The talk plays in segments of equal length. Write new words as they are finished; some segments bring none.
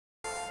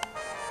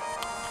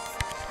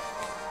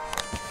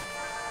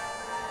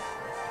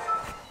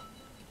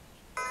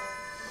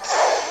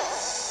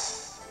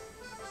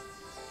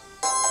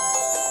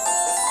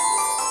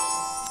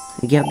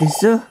regardez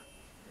ça.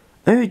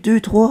 1,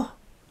 2, 3.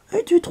 1,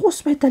 2, 3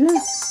 super talent.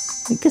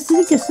 Mais qu'est-ce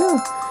que c'est que ça?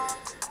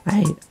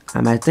 Hey,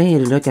 un matin,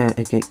 là, quand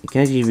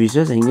j'ai vu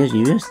ça, j'ai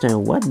vu, c'est un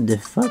what the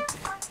fuck?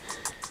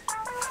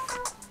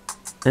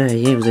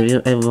 Hey, vous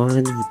vous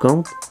rendez-vous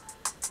compte?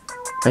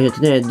 J'ai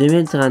obtenu un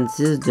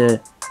 2036 de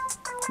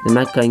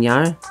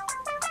Mackogneur.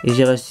 Et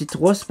j'ai reçu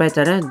 3 super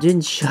talents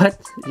d'une shot.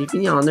 J'ai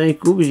fini en un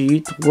coup, j'ai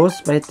eu 3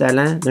 super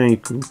talents d'un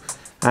coup.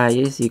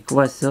 Aïe, c'est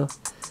quoi ça?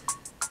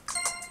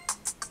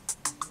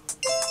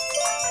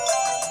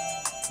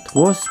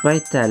 3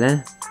 super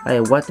talents. Hey,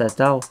 what a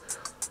tall.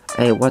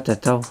 Hey, what a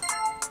tall.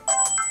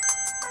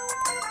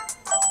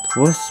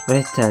 3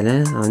 super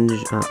talents en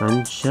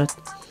une shot.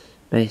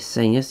 Ben,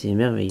 Seigneur, c'est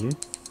merveilleux.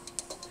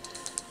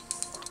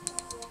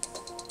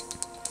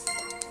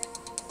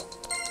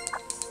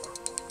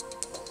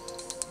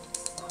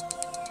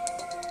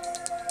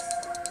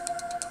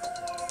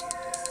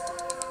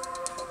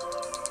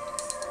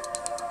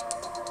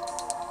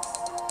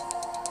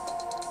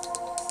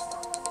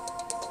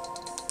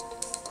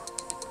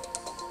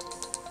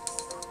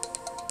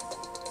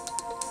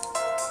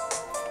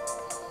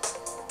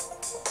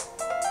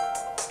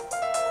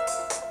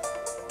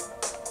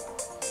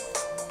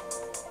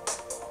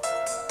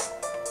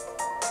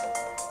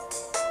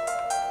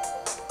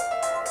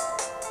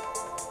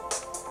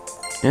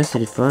 Hein, c'est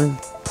le fun.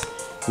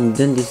 Il me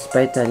donne des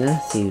super talents,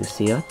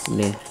 c'est hot,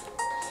 mais...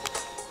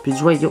 Puis de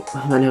joyau,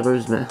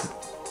 malheureusement.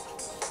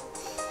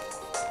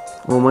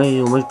 Au moins,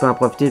 je peux en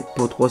profiter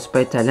pour 3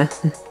 super talents.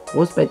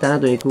 3 super talents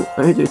d'un coup.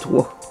 1, 2,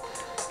 3.